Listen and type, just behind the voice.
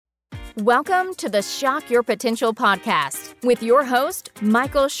Welcome to the Shock Your Potential podcast with your host,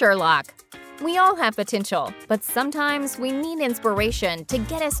 Michael Sherlock. We all have potential, but sometimes we need inspiration to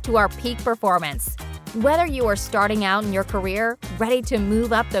get us to our peak performance. Whether you are starting out in your career, ready to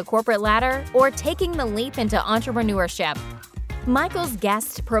move up the corporate ladder, or taking the leap into entrepreneurship, Michael's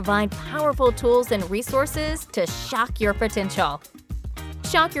guests provide powerful tools and resources to shock your potential.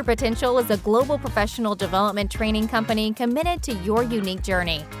 Shock Your Potential is a global professional development training company committed to your unique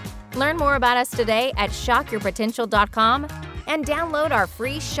journey. Learn more about us today at shockyourpotential.com and download our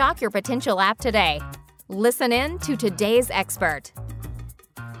free Shock Your Potential app today. Listen in to today's expert.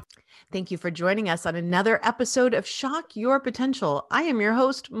 Thank you for joining us on another episode of Shock Your Potential. I am your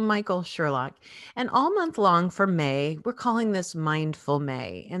host, Michael Sherlock. And all month long for May, we're calling this Mindful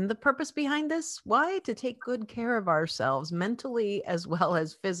May. And the purpose behind this, why? To take good care of ourselves mentally as well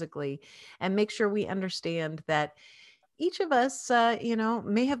as physically, and make sure we understand that each of us,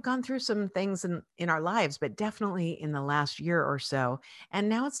 may have gone through some things in our lives, but definitely in the last year or so. And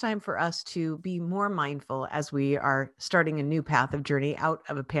now it's time for us to be more mindful as we are starting a new path of journey out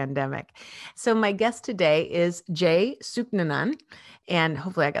of a pandemic. So my guest today is Jay Sukhnanan, and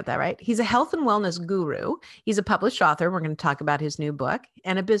hopefully I got that right. He's a health and wellness guru. He's a published author. We're going to talk about his new book,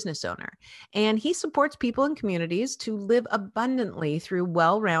 and a business owner. And he supports people and communities to live abundantly through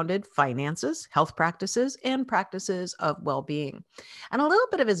well-rounded finances, health practices, and practices of well-being. And a little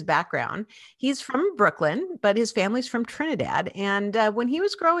bit of his background, he's from Brooklyn, but his family's from Trinidad. And when he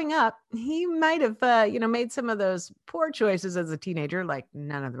was growing up, he might have, made some of those poor choices as a teenager, like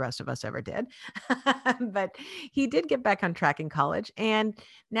none of the rest of us ever did. But he did get back on track in college. And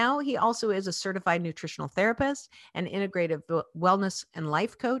now he also is a certified nutritional therapist, an integrative wellness and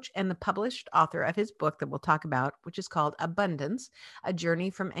life coach, and the published author of his book that we'll talk about, which is called Abundance, A Journey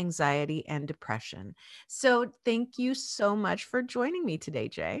from Anxiety and Depression. So thank you so much for joining me today,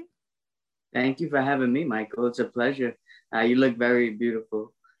 Jay. Thank you for having me, Michael. It's a pleasure. You look very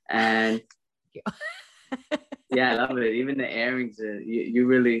beautiful. And yeah, I love it. Even the earrings, you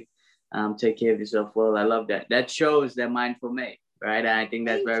really take care of yourself well. I love that. That shows that mindful May, right? I think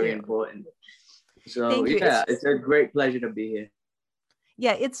that's very important. So yeah, it's a great pleasure to be here.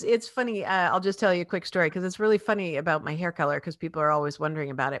 Yeah, it's funny. I'll just tell you a quick story because it's really funny about my hair color because people are always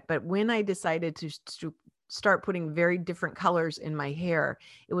wondering about it. But when I decided to start putting very different colors in my hair,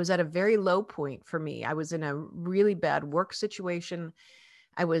 it was at a very low point for me. I was in a really bad work situation.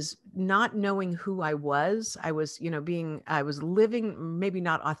 I was not knowing who I was. I was, I was living maybe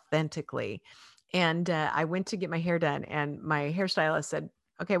not authentically. And I went to get my hair done, and my hairstylist said,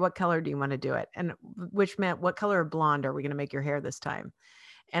 okay, what color do you want to do it? And which meant, what color of blonde are we going to make your hair this time?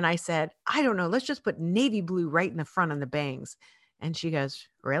 And I said, I don't know. Let's just put navy blue right in the front on the bangs. And she goes,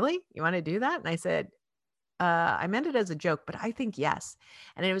 really? You want to do that? And I said, I meant it as a joke, but I think yes.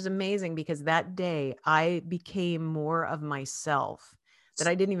 And it was amazing because that day I became more of myself that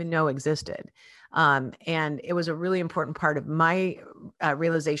I didn't even know existed. And it was a really important part of my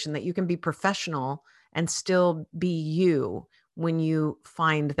realization that you can be professional and still be you when you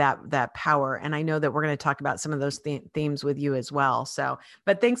find that power. And I know that we're going to talk about some of those themes with you as well. So,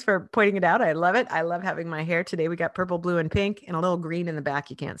 but thanks for pointing it out. I love it. I love having my hair today. We got purple, blue, and pink, and a little green in the back.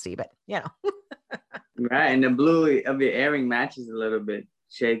 You can't see, but Right. And the blue of your earring matches a little bit.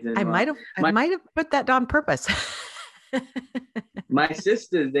 Shades in. I might have put that on purpose. My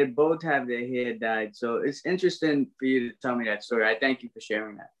sisters, they both have their hair dyed. So it's interesting for you to tell me that story. I thank you for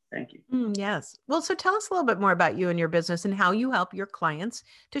sharing that. Thank you. Yes. Well, so tell us a little bit more about you and your business and how you help your clients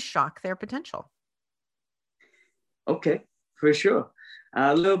to shock their potential. Okay, for sure.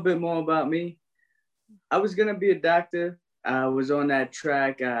 A little bit more about me. I was going to be a doctor. I was on that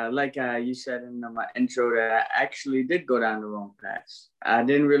track. Like you said in my intro, that I actually did go down the wrong path. I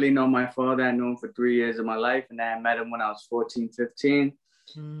didn't really know my father. I knew him for 3 years of my life, and I met him when I was 14, 15.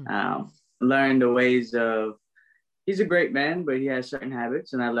 Learned the ways of, he's a great man, but he has certain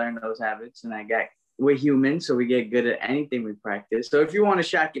habits, and I learned those habits, and we're human, so we get good at anything we practice. So if you want to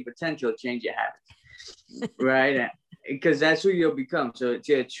shock your potential, change your habits, right? Because that's who you'll become. So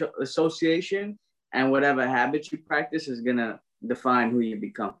it's your association, and whatever habits you practice is going to define who you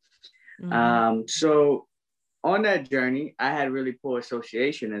become. So on that journey, I had really poor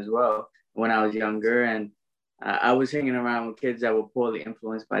association as well when I was younger. And I was hanging around with kids that were poorly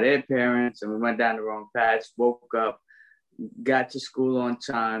influenced by their parents. And we went down the wrong paths, woke up, got to school on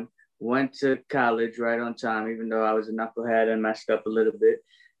time, went to college right on time, even though I was a knucklehead and messed up a little bit.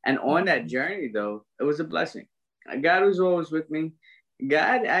 And on that journey, though, it was a blessing. God was always with me.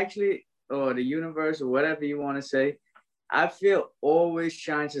 God actually, or the universe, or whatever you want to say, I feel always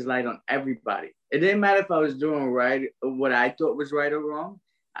shines his light on everybody. It didn't matter if I was doing right or what I thought was right or wrong.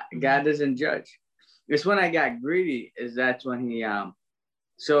 God doesn't judge. It's when I got greedy, that's when he,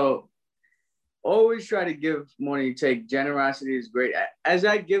 so always try to give more than you take. Generosity is great. As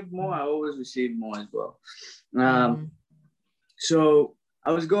I give more, I always receive more as well. So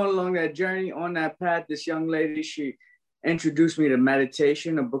I was going along that journey on that path. This young lady, she introduced me to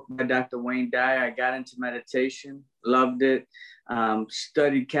meditation, a book by Dr. Wayne Dyer. I got into meditation, loved it,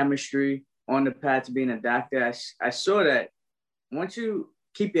 studied chemistry on the path to being a doctor. I saw that once you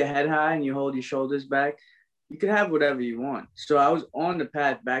keep your head high and you hold your shoulders back, you can have whatever you want. So I was on the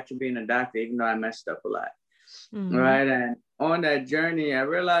path back to being a doctor, even though I messed up a lot. Right. And on that journey, I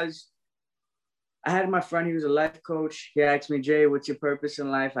realized I had my friend, he was a life coach. He asked me, Jay, what's your purpose in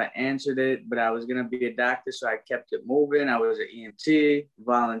life? I answered it, but I was going to be a doctor. So I kept it moving. I was an EMT,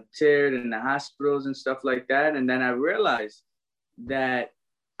 volunteered in the hospitals and stuff like that. And then I realized that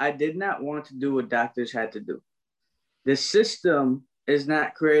I did not want to do what doctors had to do. The system is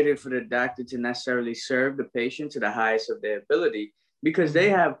not created for the doctor to necessarily serve the patient to the highest of their ability because they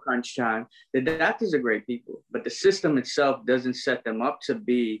have crunch time. The doctors are great people, but the system itself doesn't set them up to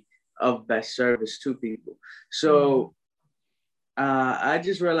be of best service to people. So I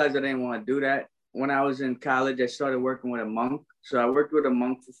just realized I didn't want to do that. When I was in college, I started working with a monk. So I worked with a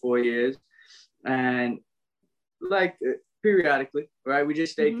monk for 4 years and like periodically, right? We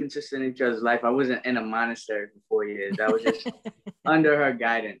just stayed consistent in each other's life. I wasn't in a monastery for 4 years. I was just under her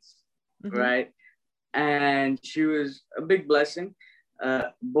guidance, right? And she was a big blessing,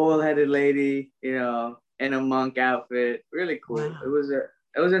 bald-headed lady, you know, in a monk outfit, really cool. Wow.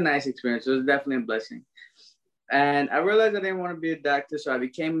 It was a nice experience. It was definitely a blessing. And I realized I didn't want to be a doctor, so I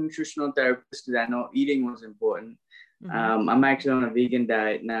became a nutritional therapist because I know eating was important. I'm actually on a vegan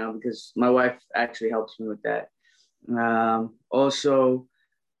diet now because my wife actually helps me with that. Also,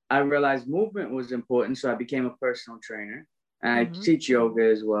 I realized movement was important, so I became a personal trainer. And I teach yoga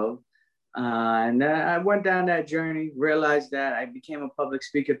as well. And I went down that journey, realized that I became a public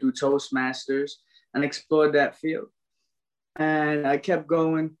speaker through Toastmasters and explored that field. And I kept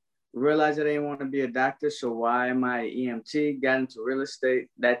going, realized I didn't want to be a doctor. So why am I EMT? Got into real estate.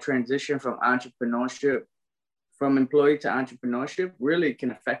 That transition from entrepreneurship, from employee to entrepreneurship really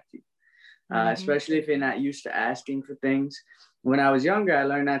can affect you, especially if you're not used to asking for things. When I was younger, I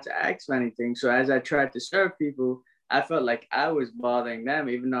learned not to ask for anything. So as I tried to serve people, I felt like I was bothering them,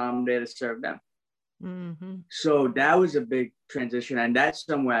 even though I'm there to serve them. So that was a big transition. And that's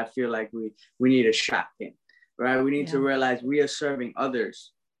somewhere I feel like we need a shot in. Right? We need to realize we are serving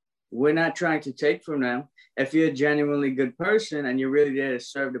others. We're not trying to take from them. If you're a genuinely good person and you're really there to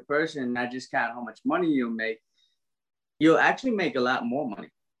serve the person, not just count how much money you'll make, you'll actually make a lot more money,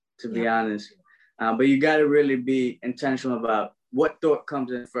 to be honest. But you got to really be intentional about what thought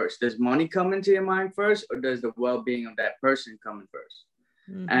comes in first. Does money come into your mind first, or does the well-being of that person come in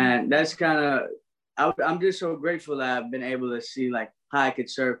first? And that's kind of, I'm just so grateful that I've been able to see like how I could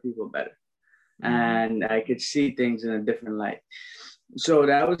serve people better. And I could see things in a different light. So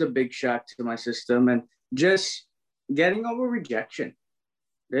that was a big shock to my system. And just getting over rejection.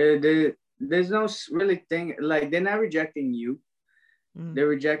 There's no really thing, like they're not rejecting you. They're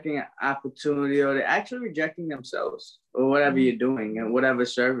rejecting an opportunity, or they're actually rejecting themselves or whatever you're doing and whatever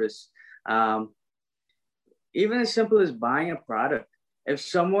service. Even as simple as buying a product. If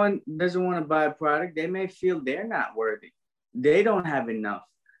someone doesn't want to buy a product, they may feel they're not worthy. They don't have enough.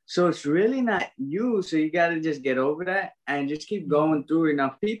 So it's really not you. So you got to just get over that and just keep going through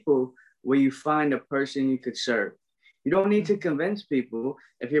enough people where you find a person you could serve. You don't need to convince people.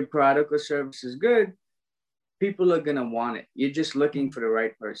 If your product or service is good, people are going to want it. You're just looking for the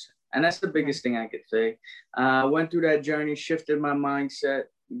right person. And that's the biggest thing I could say. I went through that journey, shifted my mindset,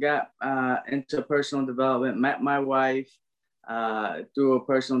 got into personal development, met my wife through a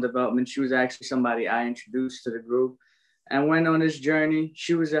personal development. She was actually somebody I introduced to the group. And went on this journey.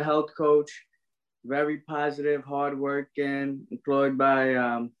 She was a health coach, very positive, hardworking, employed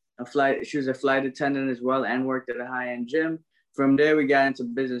by she was a flight attendant as well and worked at a high-end gym. From there, we got into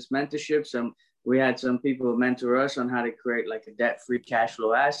business mentorship. We had some people mentor us on how to create like a debt-free cash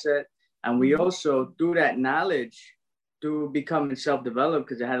flow asset. And we also, through that knowledge, through becoming self-developed,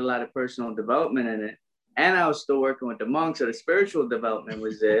 because it had a lot of personal development in it, and I was still working with the monks, so the spiritual development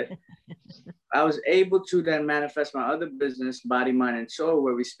was there. I was able to then manifest my other business, Body, Mind, and Soul,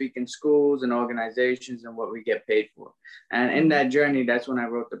 where we speak in schools and organizations and what we get paid for. And in that journey, that's when I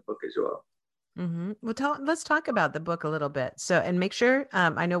wrote the book as well. Well, let's talk about the book a little bit. So, and make sure,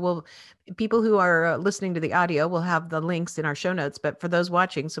 I know people who are listening to the audio will have the links in our show notes, but for those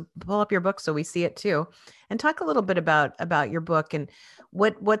watching, so pull up your book so we see it too, and talk a little bit about your book and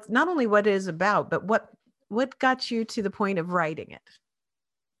what not only what it is about, but what got you to the point of writing it.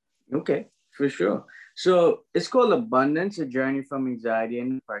 Okay, for sure. So it's called Abundance, a journey from anxiety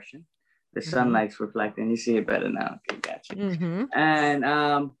and depression. The Mm-hmm. sunlight's reflecting. You see it better now. Okay, gotcha. Mm-hmm.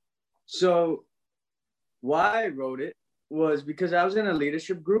 And so why I wrote it was because I was in a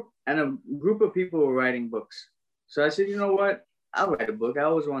leadership group and a group of people were writing books. So I said, you know what? I'll write a book. I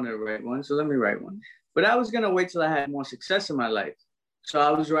always wanted to write one, so let me write one. But I was gonna wait till I had more success in my life. So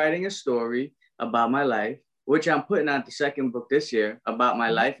I was writing a story about my life, which I'm putting out the second book this year about my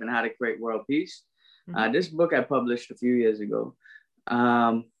life and how to create world peace. This book I published a few years ago.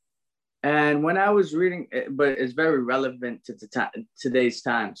 And when I was reading it, but it's very relevant to today's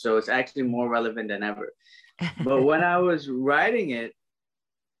time. So it's actually more relevant than ever. But when I was writing it,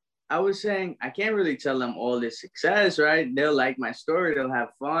 I was saying, I can't really tell them all this success, right? They'll like my story. They'll have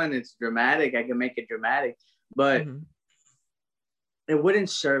fun. It's dramatic. I can make it dramatic, but it wouldn't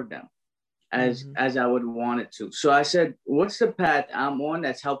serve them as I would want it to. So I said, what's the path I'm on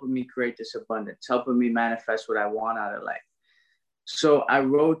that's helping me create this abundance, helping me manifest what I want out of life? So I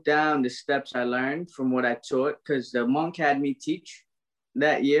wrote down the steps I learned from what I taught, because the monk had me teach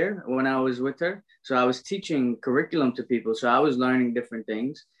that year when I was with her. So I was teaching curriculum to people. So I was learning different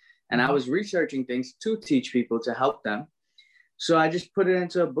things and I was researching things to teach people to help them. So I just put it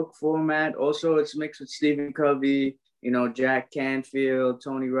into a book format. Also, it's mixed with Stephen Covey, you know, Jack Canfield,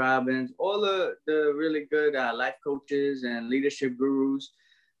 Tony Robbins, all the really good life coaches and leadership gurus.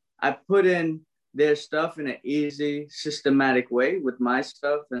 I put in their stuff in an easy, systematic way with my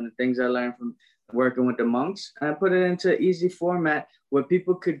stuff and the things I learned from working with the monks. And I put it into easy format where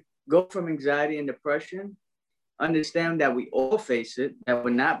people could go from anxiety and depression, understand that we all face it, that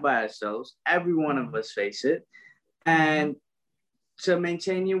we're not by ourselves. Every one of us face it. And to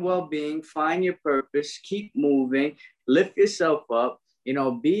maintain your well-being, find your purpose, keep moving, lift yourself up, you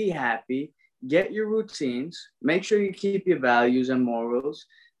know, be happy, get your routines, make sure you keep your values and morals,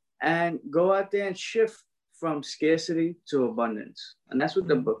 and go out there and shift from scarcity to abundance. And that's what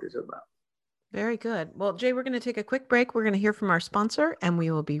the book is about. Very good. Well, Jay, we're going to take a quick break. We're going to hear from our sponsor, and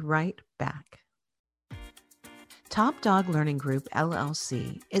we will be right back. Top Dog Learning Group,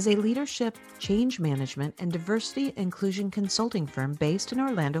 LLC, is a leadership, change management, and diversity inclusion consulting firm based in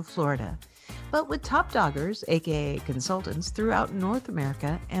Orlando, Florida, but with top doggers, aka consultants, throughout North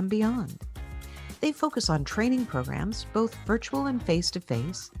America and beyond. They focus on training programs, both virtual and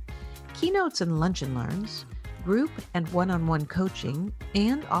face-to-face, keynotes and lunch and learns, group and one-on-one coaching,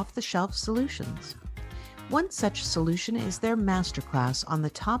 and off-the-shelf solutions. One such solution is their masterclass on the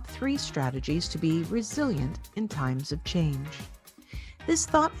top 3 strategies to be resilient in times of change. This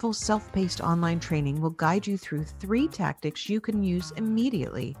thoughtful, self-paced online training will guide you through 3 tactics you can use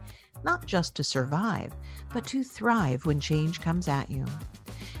immediately, not just to survive, but to thrive when change comes at you.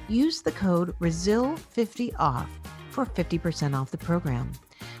 Use the code RESIL50OFF for 50% off the program.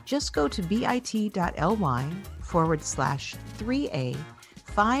 Just go to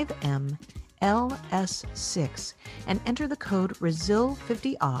bit.ly/3A5MLS6 and enter the code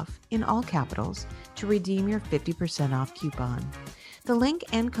RESIL50OFF in all capitals to redeem your 50% off coupon. The link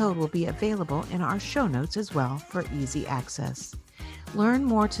and code will be available in our show notes as well for easy access. Learn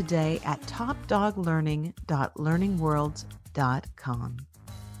more today at topdoglearning.learningworlds.com.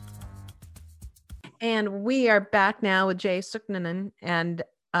 And we are back now with Jay Suknanen. And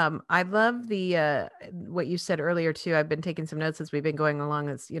I love the what you said earlier too. I've been taking some notes as we've been going along.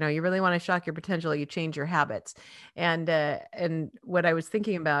 Is, you know, you really want to shock your potential, you change your habits. And what I was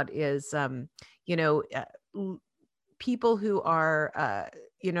thinking about is, people who are,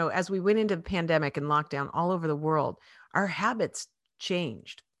 as we went into the pandemic and lockdown all over the world, our habits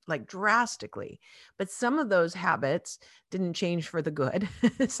changed like drastically, but some of those habits didn't change for the good.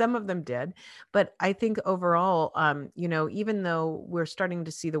 Some of them did, but I think overall, even though we're starting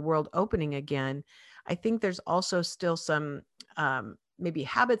to see the world opening again, I think there's also still some maybe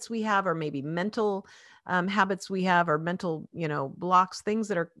habits we have, or maybe mental habits we have, or mental, blocks, things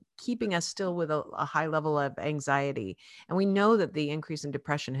that are keeping us still with a high level of anxiety. And we know that the increase in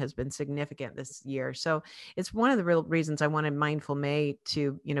depression has been significant this year. So it's one of the real reasons I wanted Mindful May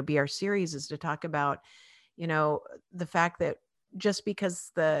to, be our series, is to talk about, the fact that just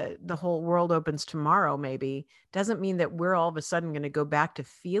because the whole world opens tomorrow, maybe doesn't mean that we're all of a sudden going to go back to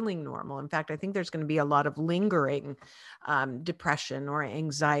feeling normal. In fact, I think there's going to be a lot of lingering depression or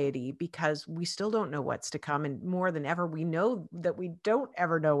anxiety, because we still don't know what's to come. And more than ever, we know that we don't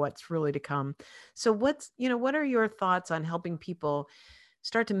ever know what's really to come. So what are your thoughts on helping people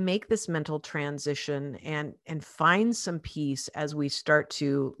start to make this mental transition and find some peace as we start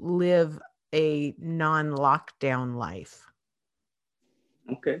to live a non-lockdown life?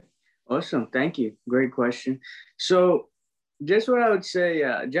 Okay, awesome. Thank you. Great question. So just what I would say,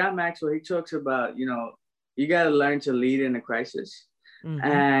 John Maxwell, he talks about, you got to learn to lead in a crisis. Mm-hmm.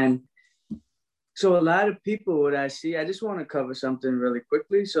 And so a lot of people, what I see, I just want to cover something really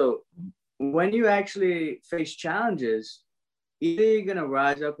quickly. So when you actually face challenges, either you're going to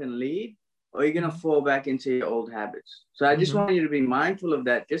rise up and lead, or you're going to fall back into your old habits. So I just want you to be mindful of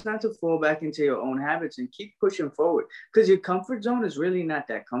that, just not to fall back into your own habits and keep pushing forward, because your comfort zone is really not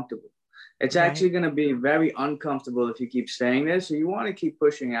that comfortable. It's actually going to be very uncomfortable if you keep staying there. So you want to keep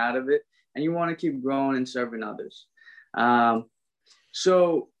pushing out of it, and you want to keep growing and serving others.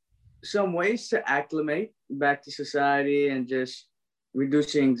 So some ways to acclimate back to society and just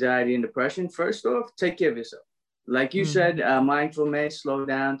reduce your anxiety and depression. First off, take care of yourself. Like you said, mindful May, slow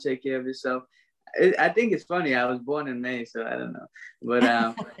down, take care of yourself. I think it's funny. I was born in May, so I don't know. But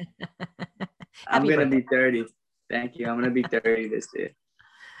I'm going to be 30. Thank you. I'm going to be 30 this year.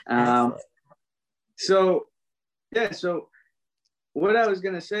 So what I was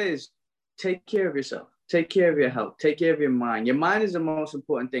going to say is take care of yourself. Take care of your health. Take care of your mind. Your mind is the most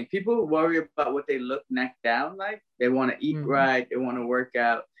important thing. People worry about what they look neck down like. They want to eat right. They want to work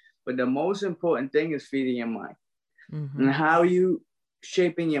out. But the most important thing is feeding your mind. And how are you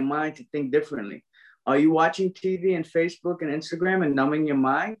shaping your mind to think differently? Are you watching TV and Facebook and Instagram and numbing your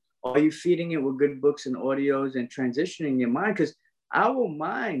mind? Or are you feeding it with good books and audios and transitioning your mind? Because our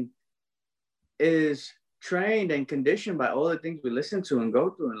mind is trained and conditioned by all the things we listen to and go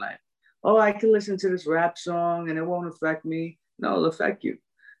through in life. Oh, I can listen to this rap song and it won't affect me. No, it'll affect you.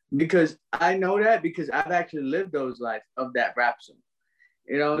 Because I know that because I've actually lived those lives of that rap song.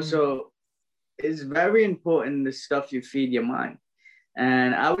 So it's very important the stuff you feed your mind.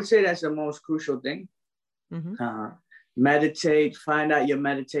 And I would say that's the most crucial thing. Meditate, find out your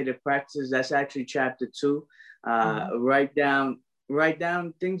meditative practices. That's actually chapter 2. Write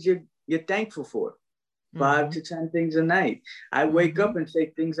down things you're thankful for. 5 to 10 things a night. I wake up and say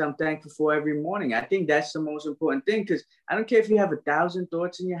things I'm thankful for every morning. I think that's the most important thing, because I don't care if you have 1,000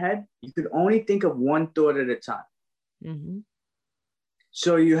 thoughts in your head, you could only think of one thought at a time.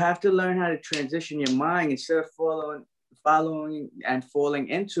 So you have to learn how to transition your mind instead of following and falling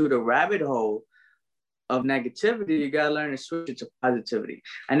into the rabbit hole of negativity. You got to learn to switch it to positivity.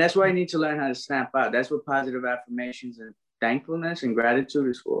 And that's why you need to learn how to snap out. That's what positive affirmations and thankfulness and gratitude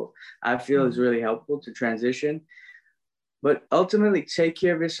is for. I feel is really helpful to transition. But ultimately, take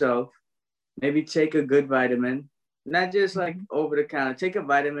care of yourself. Maybe take a good vitamin, not just like over the counter. Take a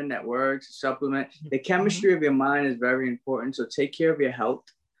vitamin that works, a supplement. The chemistry of your mind is very important. So take care of your health.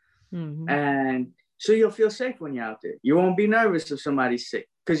 And so you'll feel safe when you're out there. You won't be nervous if somebody's sick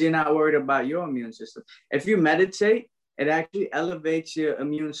because you're not worried about your immune system. If you meditate, it actually elevates your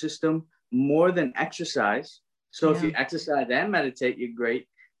immune system more than exercise. So if you exercise and meditate, you're great.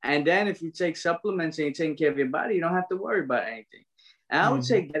 And then if you take supplements and you're taking care of your body, you don't have to worry about anything. And I would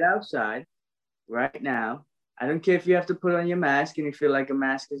say get outside right now. I don't care if you have to put on your mask and you feel like a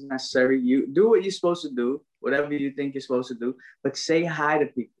mask is necessary. You do what you're supposed to do, whatever you think you're supposed to do, but say hi to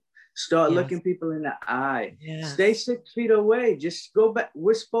people. Start looking people in the eye. Stay 6 feet away. Just go back.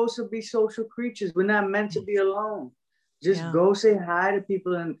 We're supposed to be social creatures. We're not meant to be alone. Just go say hi to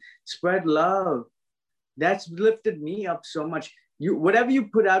people and spread love. That's lifted me up so much. Whatever you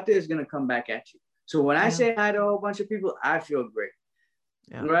put out there is going to come back at you. So when I say hi to a whole bunch of people, I feel great.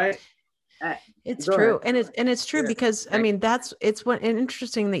 Right? It's true. And it's true because I mean, it's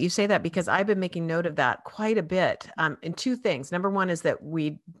interesting that you say that, because I've been making note of that quite a bit. And 2 things. Number one is that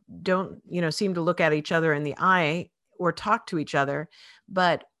we don't, seem to look at each other in the eye or talk to each other.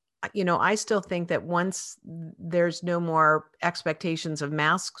 But, I still think that once there's no more expectations of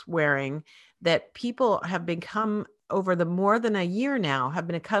masks wearing, that people have become over the more than a year now have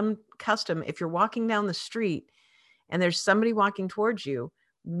become accustomed. If you're walking down the street and there's somebody walking towards you,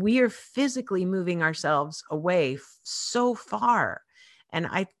 we are physically moving ourselves away so far. And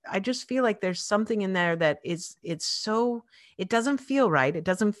I just feel like there's something in there that it doesn't feel right. It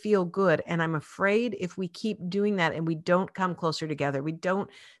doesn't feel good. And I'm afraid if we keep doing that and we don't come closer together, we don't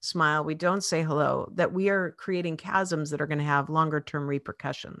smile, we don't say hello, that we are creating chasms that are going to have longer term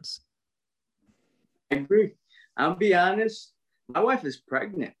repercussions. I agree. I'll be honest. My wife is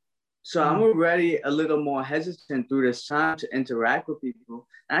pregnant. So I'm already a little more hesitant through this time to interact with people.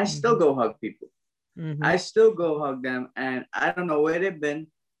 And I still go hug people. I still go hug them. And I don't know where they've been.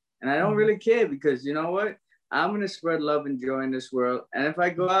 And I don't really care, because you know what? I'm going to spread love and joy in this world. And if I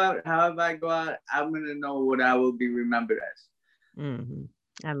go out, however I go out, I'm going to know what I will be remembered as.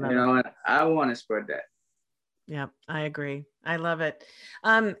 I love it. And I want to spread that. Yeah, I agree. I love it.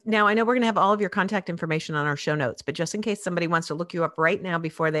 Now, I know we're going to have all of your contact information on our show notes, but just in case somebody wants to look you up right now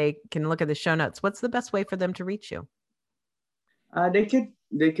before they can look at the show notes, what's the best way for them to reach you? They could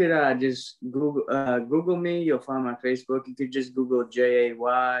just Google me. You'll find my Facebook. You could just Google Jay.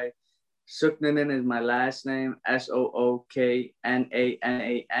 Sooknanan is my last name.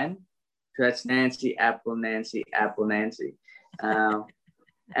 Sooknanan. So that's Nancy, Apple, Nancy, Apple, Nancy.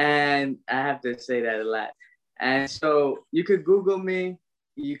 And I have to say that a lot. And so you could Google me.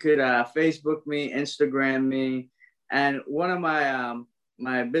 You could Facebook me, Instagram me. And one of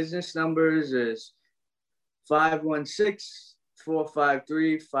my business numbers is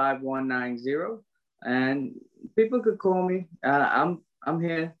 516-453-5190. And people could call me. I'm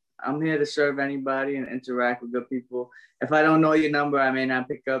here. I'm here to serve anybody and interact with good people. If I don't know your number, I may not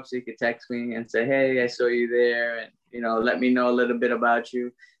pick up, so you could text me and say, hey, I saw you there, and, let me know a little bit about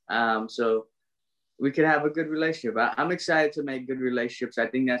you. So we could have a good relationship. I'm excited to make good relationships. I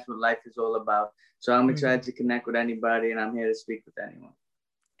think that's what life is all about. So I'm excited to connect with anybody, and I'm here to speak with anyone.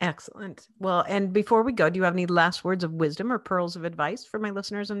 Excellent. Well, and before we go, do you have any last words of wisdom or pearls of advice for my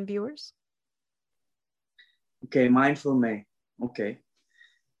listeners and viewers? Okay, mindful May. Okay.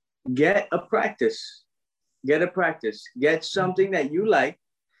 Get a practice. Get something that you like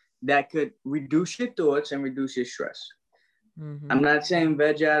that could reduce your thoughts and reduce your stress. Mm-hmm. I'm not saying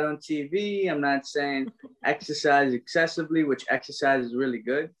veg out on TV. I'm not saying exercise excessively, which exercise is really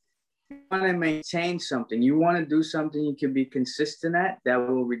good. You want to maintain something. You want to do something you can be consistent at that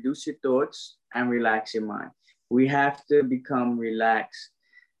will reduce your thoughts and relax your mind. We have to become relaxed.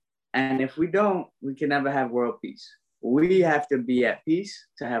 And if we don't, we can never have world peace. We have to be at peace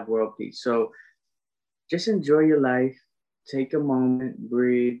to have world peace. So just enjoy your life. Take a moment,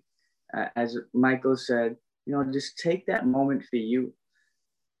 breathe. As Michael said, just take that moment for you.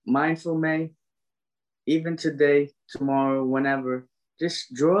 Mindful May, even today, tomorrow, whenever,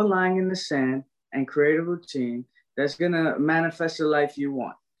 just draw a line in the sand and create a routine that's going to manifest the life you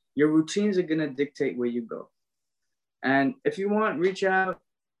want. Your routines are going to dictate where you go. And if you want, reach out.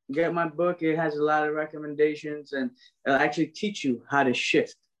 Get my book. It has a lot of recommendations, and it'll actually teach you how to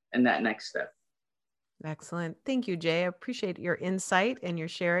shift in that next step. Excellent. Thank you, Jay. I appreciate your insight and your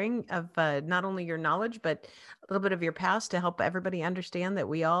sharing of not only your knowledge, but a little bit of your past to help everybody understand that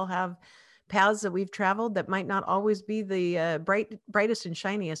we all have paths that we've traveled that might not always be the brightest and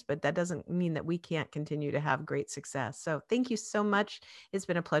shiniest, but that doesn't mean that we can't continue to have great success. So thank you so much. It's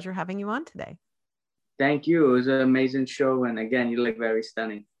been a pleasure having you on today. Thank you. It was an amazing show. And again, you look very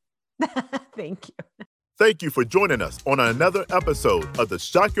stunning. Thank you. Thank you for joining us on another episode of the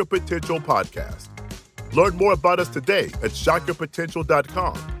Shock Your Potential podcast. Learn more about us today at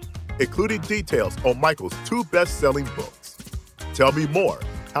shockyourpotential.com, including details on Michael's 2 best-selling books. Tell me more,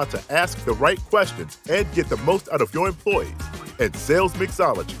 how to ask the right questions and get the most out of your employees, and sales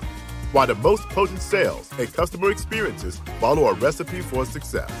mixology, why the most potent sales and customer experiences follow a recipe for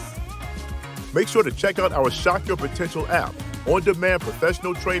success. Make sure to check out our Shock Your Potential app, on-demand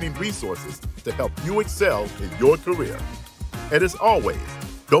professional training resources to help you excel in your career. And as always,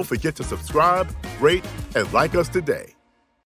 don't forget to subscribe, rate, and like us today.